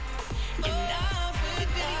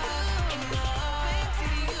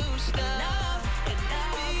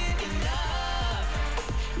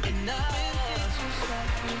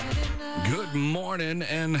Good morning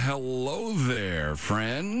and hello there,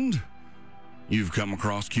 friend. You've come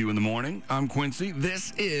across Q in the morning. I'm Quincy.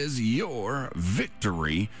 This is your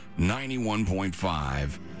Victory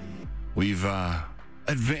 91.5. We've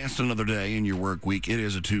advanced another day in your work week. It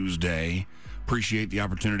is a Tuesday. Appreciate the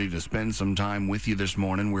opportunity to spend some time with you this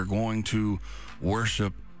morning. We're going to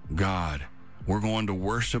worship God. We're going to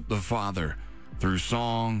worship the Father through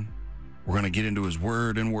song. We're going to get into His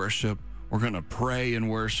Word and worship. We're going to pray and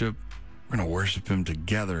worship. We're going to worship Him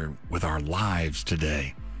together with our lives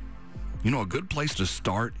today. You know, a good place to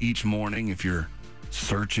start each morning if you're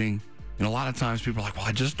searching. A lot of times people are like, well,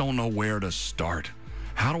 I just don't know where to start.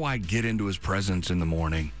 How do I get into His presence in the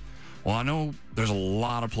morning? Well, I know there's a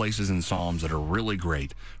lot of places in Psalms that are really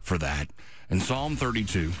great for that. In Psalm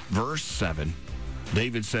 32, verse 7,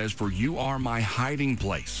 David says, "For you are my hiding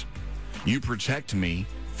place. You protect me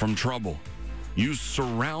from trouble. You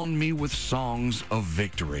surround me with songs of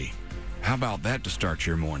victory." How about that to start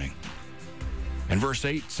your morning? And verse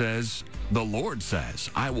 8 says, "The Lord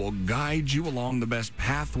says, I will guide you along the best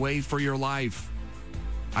pathway for your life.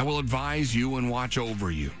 I will advise you and watch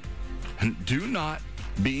over you. And do not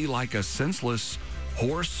be like a senseless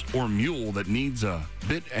horse or mule that needs a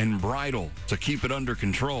bit and bridle to keep it under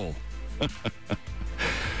control."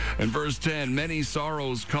 And verse 10, "Many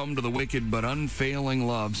sorrows come to the wicked, but unfailing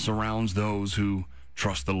love surrounds those who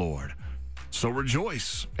trust the Lord. So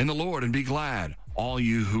rejoice in the Lord and be glad, all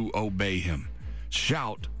you who obey Him.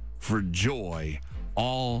 Shout for joy,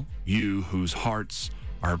 all you whose hearts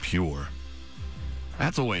are pure."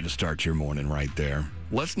 That's a way to start your morning right there.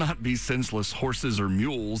 Let's not be senseless horses or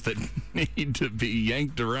mules that need to be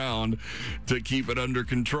yanked around to keep it under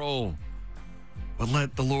control. But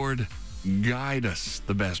let the Lord guide us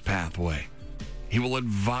the best pathway. He will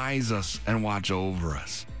advise us and watch over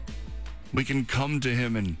us. We can come to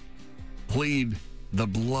Him and plead the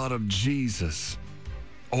blood of Jesus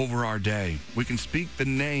over our day. We can speak the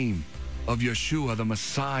name of Yeshua, the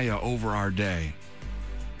Messiah, over our day.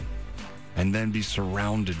 And then be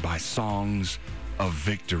surrounded by songs of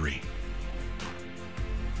victory.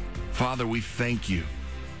 Father, we thank you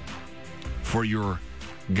for your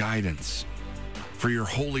guidance, for your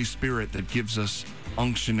Holy Spirit that gives us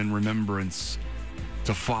unction and remembrance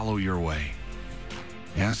to follow your way.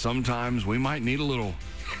 Yeah, sometimes we might need a little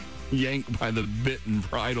yank by the bit and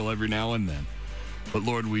bridle every now and then. But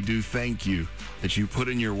Lord, we do thank you that you put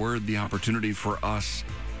in your word the opportunity for us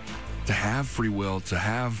to have free will, to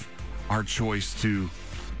have our choice to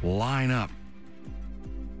line up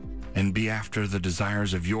and be after the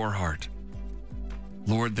desires of your heart.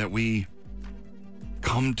 Lord, that we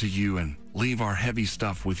come to you and leave our heavy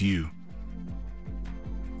stuff with you.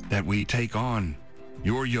 That we take on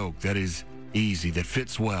your yoke that is easy, that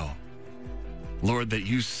fits well. Lord, that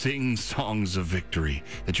you sing songs of victory,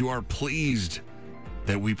 that you are pleased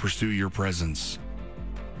that we pursue your presence.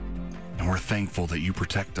 And we're thankful that you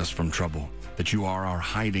protect us from trouble, that you are our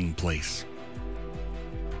hiding place.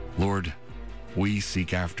 Lord, we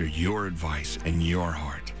seek after your advice and your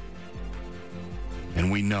heart. And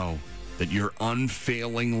we know that your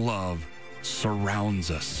unfailing love surrounds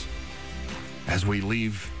us as we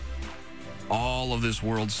leave all of this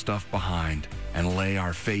world's stuff behind and lay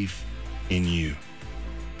our faith in you.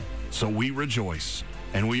 So we rejoice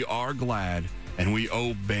and we are glad and we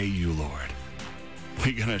obey you, Lord.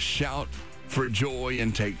 We're going to shout for joy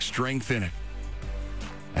and take strength in it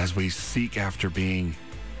as we seek after being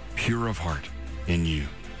pure of heart in you.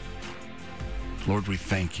 Lord, we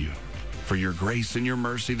thank you for your grace and your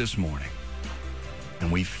mercy this morning. And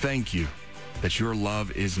we thank you that your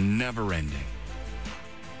love is never ending.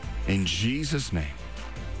 In Jesus' name,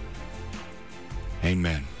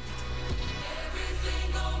 amen.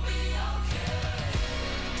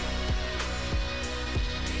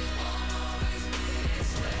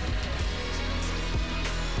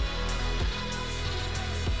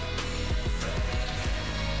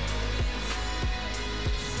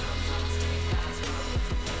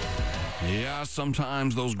 Yeah,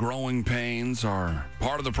 sometimes those growing pains are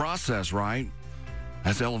part of the process, right?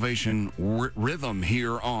 That's Elevation Rhythm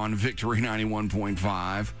here on Victory 91.5.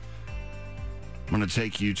 I'm going to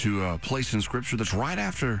take you to a place in Scripture that's right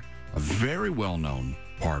after a very well-known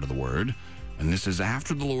part of the Word. And this is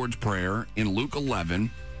after the Lord's Prayer in Luke 11.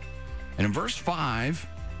 And in verse 5,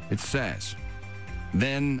 it says,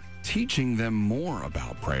 "Then teaching them more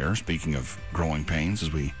about prayer," speaking of growing pains,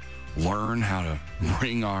 as we learn how to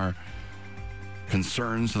bring our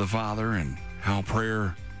concerns to the Father and how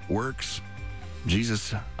prayer works,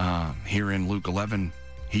 Jesus, here in Luke 11,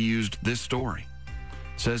 he used this story.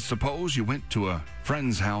 says, suppose you went to a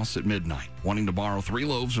friend's house at midnight, wanting to borrow 3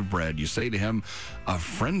 loaves of bread. You say to him, a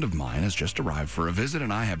friend of mine has just arrived for a visit,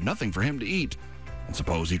 and I have nothing for him to eat. And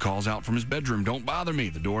suppose he calls out from his bedroom, don't bother me.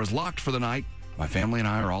 The door is locked for the night. My family and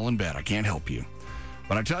I are all in bed. I can't help you.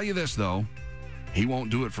 But I tell you this, though, he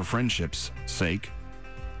won't do it for friendship's sake.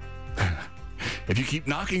 If you keep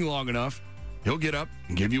knocking long enough, he'll get up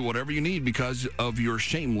and give you whatever you need because of your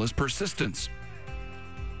shameless persistence.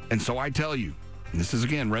 And so I tell you, and this is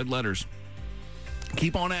again red letters,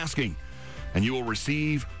 keep on asking, and you will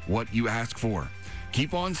receive what you ask for.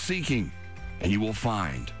 Keep on seeking, and you will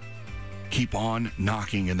find. Keep on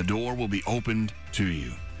knocking, and the door will be opened to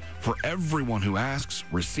you. For everyone who asks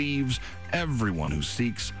receives, everyone who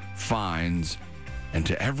seeks finds, and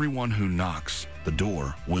to everyone who knocks, the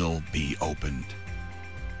door will be opened.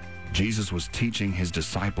 Jesus was teaching his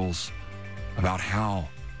disciples about how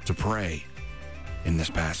to pray in this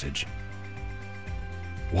passage.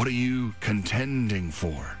 What are you contending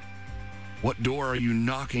for? What door are you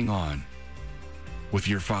knocking on with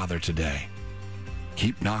your Father today?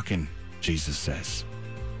 Keep knocking, Jesus says.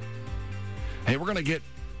 Hey, we're going to get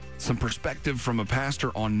some perspective from a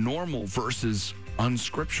pastor on normal versus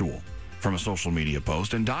unscriptural from a social media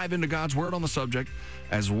post and dive into God's word on the subject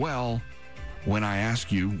as well when I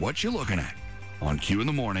ask you what you're looking at on Q in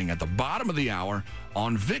the Morning at the bottom of the hour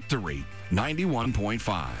on Victory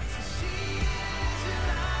 91.5.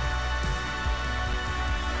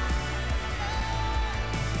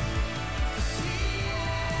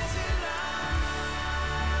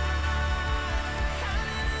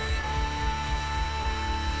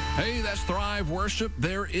 Hey, that's Thrive Worship.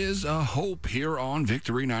 There is a hope here on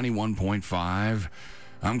Victory 91.5.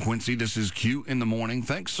 I'm Quincy. This is Q in the Morning.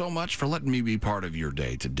 Thanks so much for letting me be part of your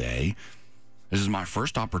day today. This is my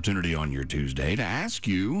first opportunity on your Tuesday to ask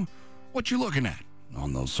you what you're looking at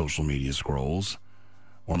on those social media scrolls.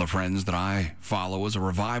 One of the friends that I follow is a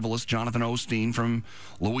revivalist, Jonathan Osteen from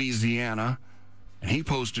Louisiana, and he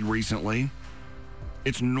posted recently,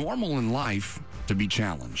 it's normal in life to be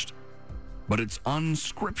challenged, but it's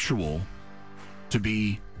unscriptural to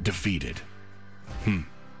be defeated.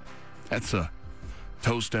 That's a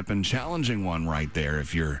toe-stepping, challenging one right there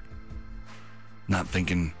if you're not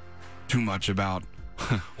thinking too much about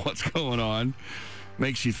what's going on.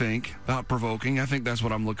 Makes you think, thought-provoking. I think that's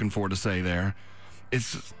what I'm looking for to say there.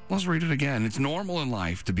 Let's read it again. It's normal in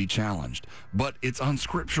life to be challenged, but it's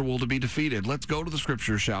unscriptural to be defeated. Let's go to the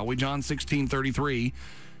scripture, shall we? John 16:33.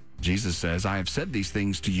 Jesus says, I have said these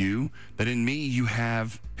things to you, that in me you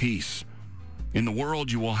have peace. In the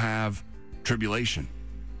world you will have tribulation,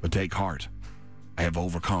 but take heart. I have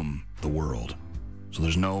overcome the world. So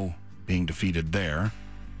there's no being defeated there,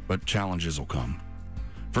 but challenges will come.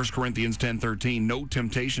 1 Corinthians 10:13, no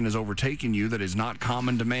temptation has overtaken you that is not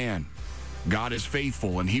common to man. God is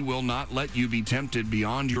faithful, and he will not let you be tempted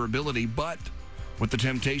beyond your ability, but with the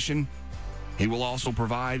temptation, he will also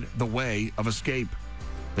provide the way of escape,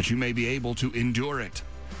 that you may be able to endure it.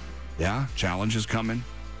 Yeah, challenge is coming,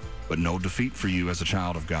 but no defeat for you as a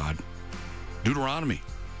child of God. Deuteronomy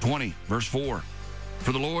 20, verse 4.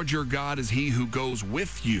 For the Lord your God is he who goes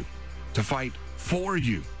with you to fight for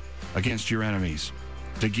you against your enemies,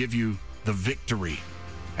 to give you the victory.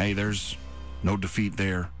 Hey, there's no defeat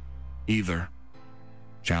there either.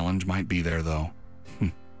 Challenge might be there, though.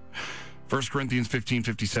 1 Corinthians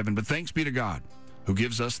 15:57. But thanks be to God who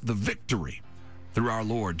gives us the victory through our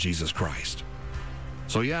Lord Jesus Christ.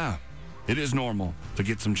 So yeah, it is normal to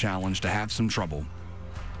get some challenge, to have some trouble.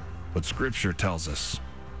 But Scripture tells us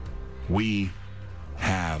we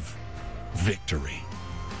have victory.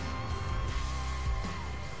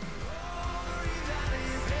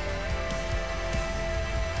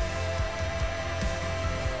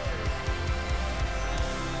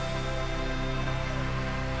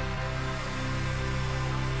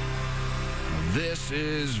 This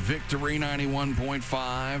is Victory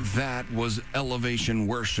 91.5. That was Elevation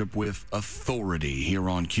Worship with Authority here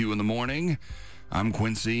on Q in the Morning. I'm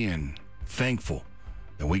Quincy, and thankful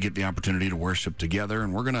that we get the opportunity to worship together,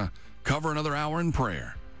 and we're going to cover another hour in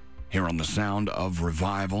prayer here on the Sound of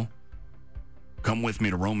Revival. Come with me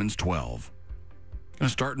to Romans 12. I'm going to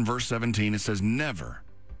start in verse 17. It says, never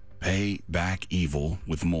pay back evil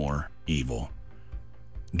with more evil.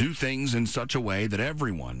 Do things in such a way that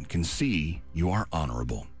everyone can see you are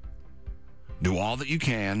honorable. Do all that you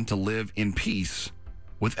can to live in peace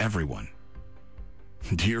with everyone.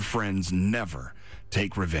 Dear friends, never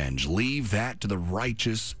take revenge. Leave that to the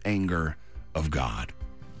righteous anger of God.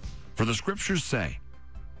 For the scriptures say,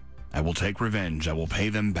 I will take revenge, I will pay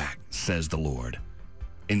them back, says the Lord.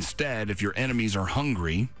 Instead, if your enemies are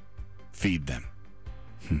hungry, feed them.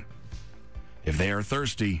 If they are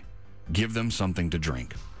thirsty, give them something to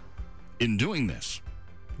drink. In doing this,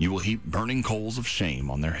 you will heap burning coals of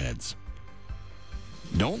shame on their heads.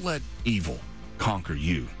 Don't let evil conquer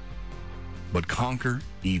you, but conquer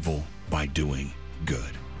evil by doing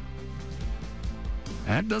good.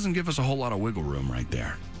 That doesn't give us a whole lot of wiggle room right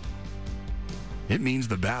there. It means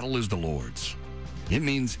the battle is the Lord's. It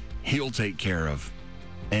means He'll take care of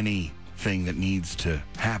anything that needs to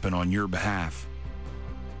happen on your behalf.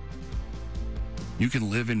 You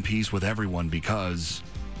can live in peace with everyone because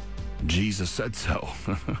Jesus said so.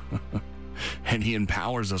 And He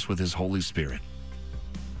empowers us with His Holy Spirit.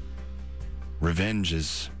 Revenge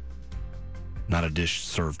is not a dish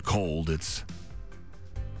served cold. It's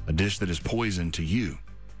a dish that is poison to you.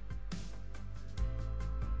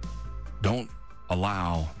 Don't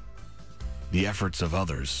allow the efforts of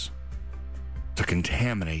others to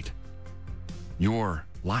contaminate your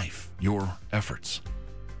life, your efforts.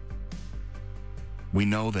 We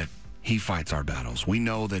know that He fights our battles. We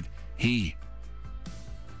know that He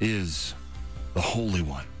is the Holy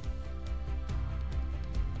One.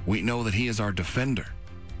 We know that He is our defender.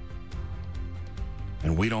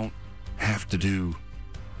 And we don't have to do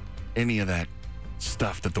any of that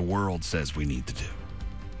stuff that the world says we need to do.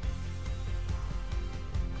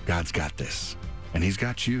 God's got this, and He's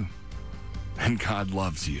got you, and God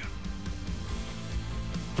loves you.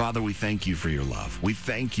 Father, we thank You for Your love. We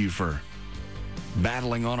thank You for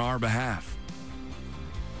battling on our behalf.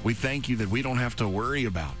 We thank You that we don't have to worry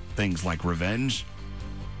about things like revenge.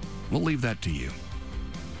 We'll leave that to You.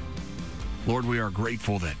 Lord, we are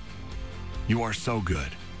grateful that You are so good.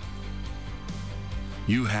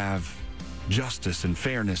 You have justice and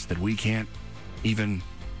fairness that we can't even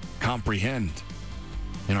comprehend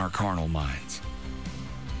in our carnal minds.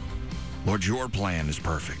 Lord, Your plan is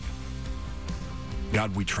perfect.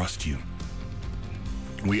 God, we trust You.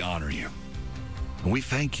 We honor You. And we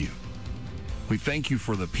thank You. We thank You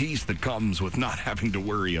for the peace that comes with not having to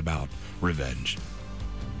worry about revenge.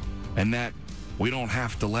 And that we don't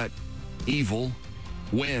have to let evil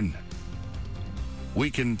win. We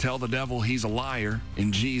can tell the devil he's a liar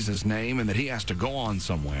in Jesus' name and that he has to go on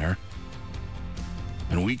somewhere.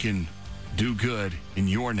 And we can do good in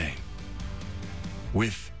Your name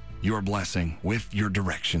with Your blessing, with Your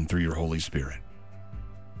direction through Your Holy Spirit.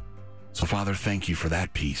 So, Father, thank You for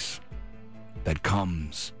that peace that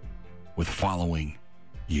comes with following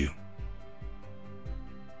You.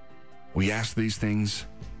 We ask these things,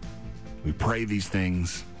 we pray these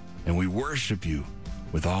things, and we worship You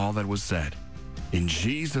with all that was said. In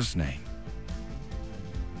Jesus' name,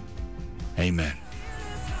 amen.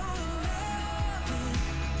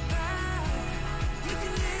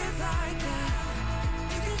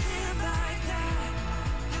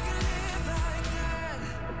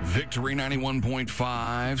 Victory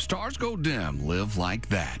 91.5, stars go dim, live like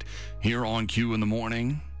that. Here on Q in the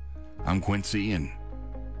Morning, I'm Quincy, and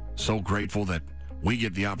so grateful that we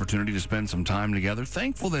get the opportunity to spend some time together.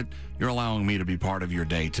 Thankful that you're allowing me to be part of your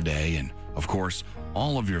day today, and of course,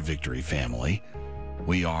 all of your Victory family.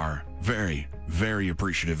 We are very, very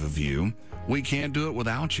appreciative of you. We can't do it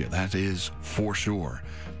without you, that is for sure.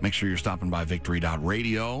 Make sure you're stopping by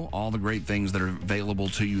victory.radio, all the great things that are available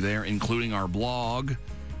to you there, including our blog,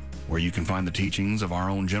 where you can find the teachings of our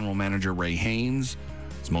own General Manager, Ray Haynes.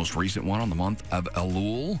 His most recent one on the month of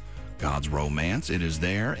Elul, God's Romance. It is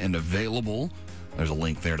there and available. There's a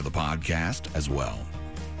link there to the podcast as well.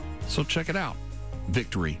 So check it out,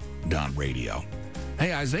 victory.radio.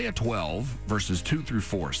 Hey, Isaiah 12, verses 2 through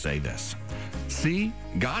 4 say this. See,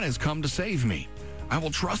 God has come to save me. I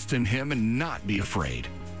will trust in Him and not be afraid.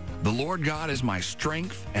 The Lord God is my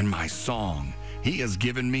strength and my song. He has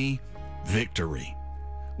given me victory.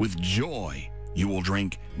 With joy, you will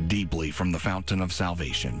drink deeply from the fountain of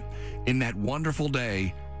salvation. In that wonderful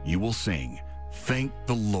day, you will sing, thank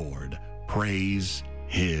the Lord, praise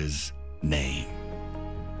His name.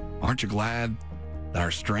 Aren't you glad that our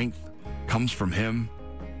strength comes from Him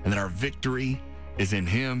and that our victory is in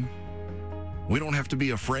Him? We don't have to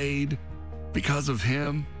be afraid because of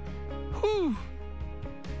Him. Whew.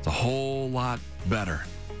 It's a whole lot better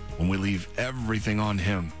when we leave everything on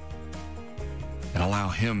Him and allow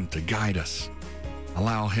Him to guide us.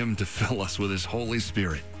 Allow Him to fill us with His Holy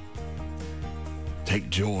Spirit. Take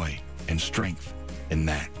joy and strength in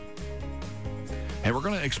that. Hey, we're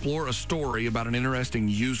going to explore a story about an interesting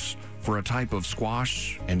use for a type of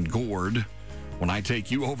squash and gourd when I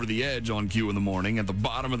take you over the edge on Q in the Morning at the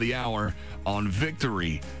bottom of the hour on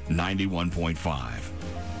Victory 91.5.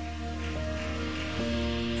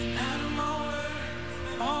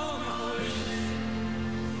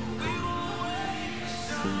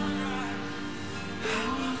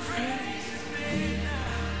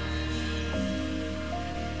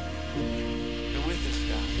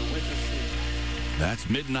 That's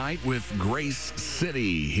Midnight with Grace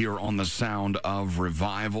City here on the Sound of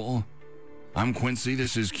Revival. I'm Quincy.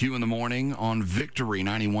 This is Q in the Morning on Victory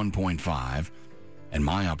 91.5. And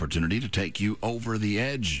my opportunity to take you over the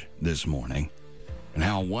edge this morning. And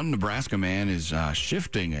how one Nebraska man is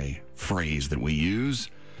shifting a phrase that we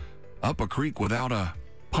use, up a creek without a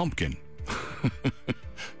pumpkin. I'm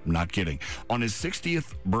not kidding. On his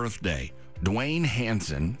 60th birthday, Dwayne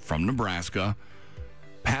Hansen from Nebraska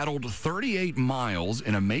paddled 38 miles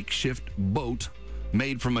in a makeshift boat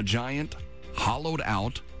made from a giant,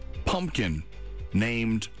 hollowed-out pumpkin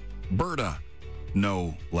named Berta,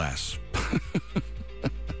 no less.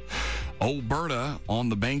 Oh, Berta, on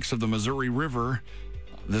the banks of the Missouri River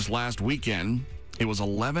this last weekend, it was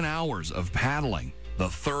 11 hours of paddling the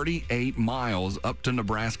 38 miles up to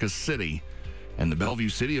Nebraska City. And the Bellevue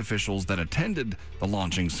City officials that attended the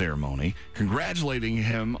launching ceremony congratulating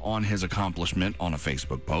him on his accomplishment on a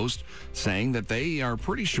Facebook post, saying that they are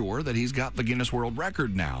pretty sure that he's got the Guinness World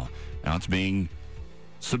Record now. Now it's being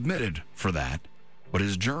submitted for that, but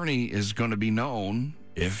his journey is going to be known,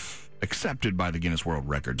 if accepted by the Guinness World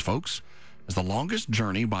Records, folks, as the longest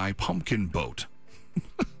journey by pumpkin boat.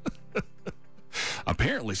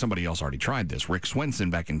 Apparently, somebody else already tried this. Rick Swenson,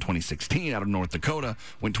 back in 2016, out of North Dakota,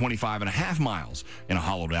 went 25 and a half miles in a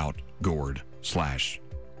hollowed-out gourd / squash,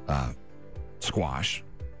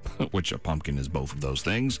 which a pumpkin is both of those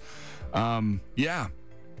things. Yeah.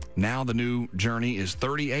 Now the new journey is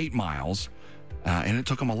 38 miles, and it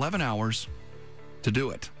took him 11 hours to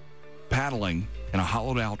do it, paddling in a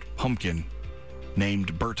hollowed-out pumpkin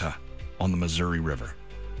named Berta on the Missouri River.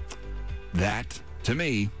 That, to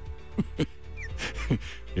me,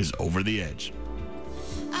 is over the edge.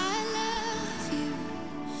 I love you,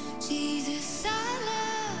 Jesus, I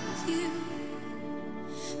love you.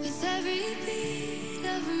 With every beat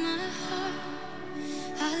of my heart,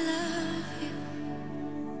 I love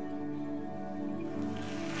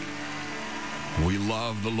you. We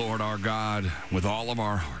love the Lord our God with all of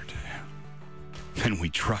our heart, and we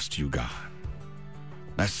trust you, God.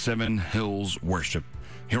 That's Seven Hills Worship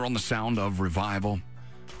here on the Sound of Revival.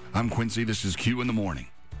 I'm Quincy. This is Q in the Morning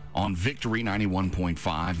on Victory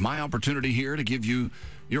 91.5. My opportunity here to give you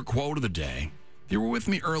your quote of the day. If you were with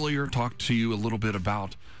me earlier, talked to you a little bit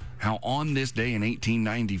about how on this day in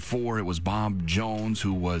 1894, it was Bob Jones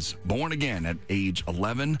who was born again at age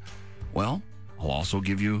 11. Well, I'll also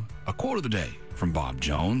give you a quote of the day from Bob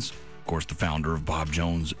Jones. Of course, the founder of Bob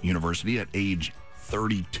Jones University at age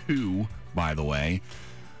 32, by the way.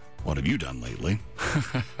 What have you done lately?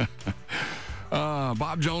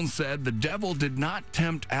 Bob Jones said, "The devil did not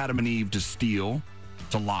tempt Adam and Eve to steal,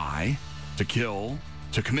 to lie, to kill,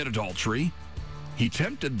 to commit adultery. He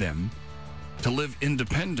tempted them to live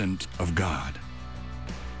independent of God."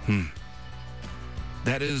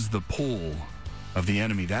 That is the pull of the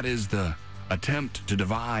enemy. That is the attempt to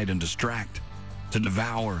divide and distract, to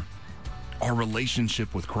devour our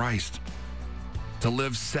relationship with Christ, to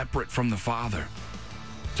live separate from the Father,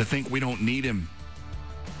 to think we don't need him,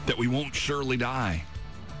 that we won't surely die.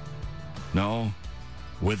 No,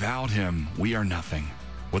 without him, we are nothing.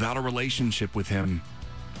 Without a relationship with him,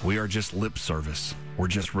 we are just lip service. We're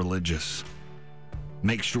just religious.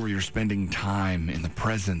 Make sure you're spending time in the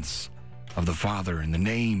presence of the Father, in the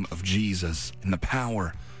name of Jesus, in the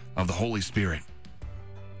power of the Holy Spirit.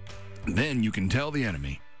 Then you can tell the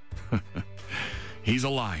enemy he's a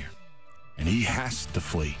liar and he has to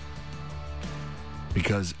flee,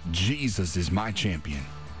 because Jesus is my champion.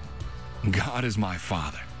 God is my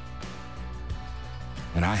Father.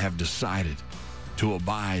 And I have decided to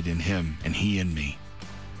abide in him and he in me.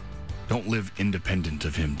 Don't live independent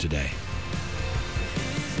of him today.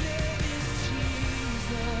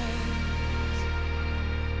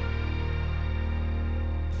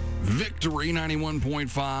 Victory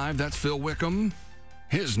 91.5. That's Phil Wickham.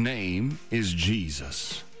 His name is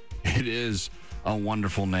Jesus. It is a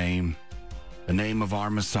wonderful name. The name of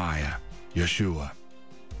our Messiah, Yeshua.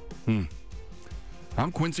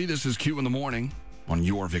 I'm Quincy. This is Q in the Morning on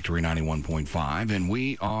your Victory 91.5, and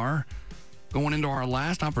we are going into our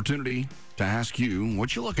last opportunity to ask you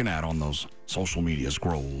what you're looking at on those social media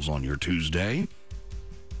scrolls on your Tuesday.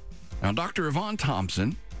 Now, Dr. Yvonne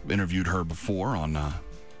Thompson, interviewed her before on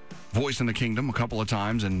Voice in the Kingdom a couple of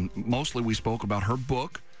times, and mostly we spoke about her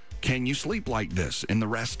book, Can You Sleep Like This? In the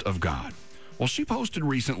Rest of God. Well, she posted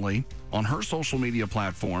recently on her social media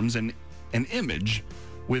platforms an image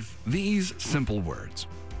with these simple words: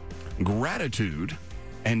 gratitude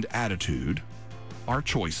and attitude are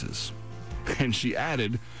choices. And she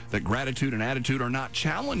added that gratitude and attitude are not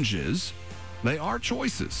challenges, they are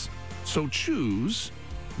choices. So choose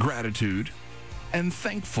gratitude and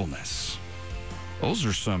thankfulness. Those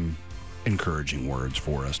are some encouraging words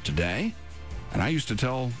for us today. And I used to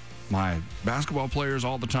tell my basketball players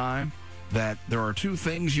all the time that there are two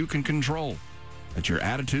things you can control. That's your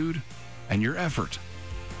attitude and your effort.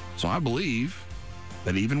 So I believe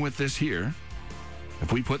that even with this here,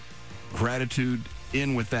 if we put gratitude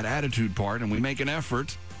in with that attitude part and we make an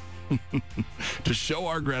effort to show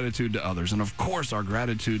our gratitude to others, and of course our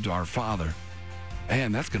gratitude to our Father,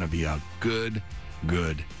 man, that's going to be a good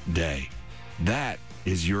day. That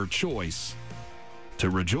is your choice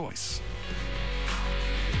to rejoice.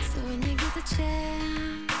 So when you get the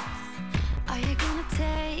chance, are you gonna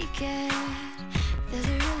take it? There's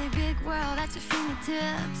a really big world at your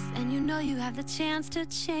fingertips, and you know you have the chance to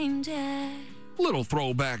change it. Little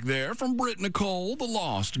throwback there from Britt Nicole, The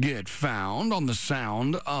Lost Get Found on the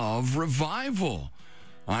Sound of Revival.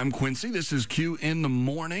 I'm Quincy. This is Q in the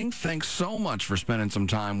Morning. Thanks so much for spending some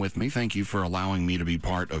time with me. Thank you for allowing me to be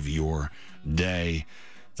part of your day.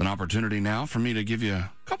 It's an opportunity now for me to give you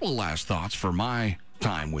a couple of last thoughts for my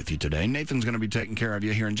time with you today. Nathan's going to be taking care of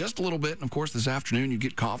you here in just a little bit. And of course, this afternoon, you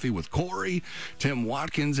get coffee with Corey, Tim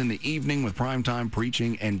Watkins in the evening with primetime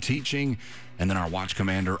preaching and teaching. And then our watch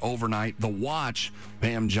commander overnight, The Watch,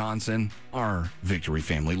 Pam Johnson. Our Victory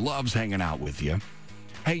family loves hanging out with you.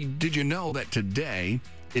 Hey, did you know that today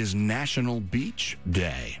is National Beach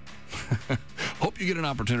Day? Hope you get an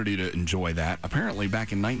opportunity to enjoy that. Apparently,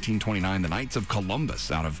 back in 1929, the Knights of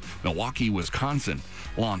Columbus out of Milwaukee, Wisconsin,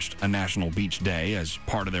 launched a National Beach Day as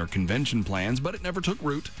part of their convention plans, but it never took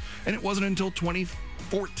root. And it wasn't until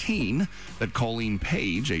 2014 that Colleen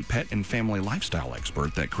Page, a pet and family lifestyle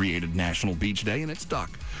expert, that created National Beach Day, and it stuck.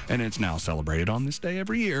 And it's now celebrated on this day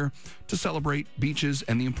every year to celebrate beaches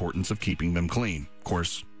and the importance of keeping them clean. Of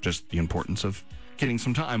course, just the importance of getting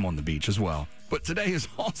some time on the beach as well. But today is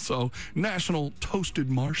also National Toasted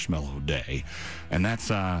Marshmallow Day, and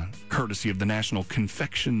that's courtesy of the National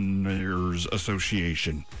Confectioners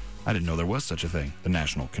Association. I didn't know there was such a thing, the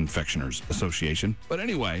National Confectioners Association. But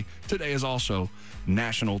anyway, today is also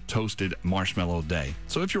National Toasted Marshmallow Day.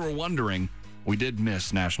 So if you were wondering, we did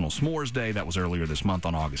miss National S'mores Day. That was earlier this month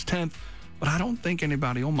on August 10th. But I don't think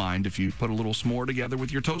anybody will mind if you put a little s'more together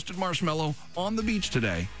with your toasted marshmallow on the beach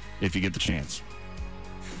today, if you get the chance.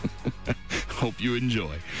 Hope you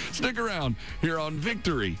enjoy. Stick around here on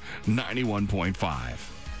Victory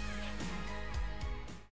 91.5.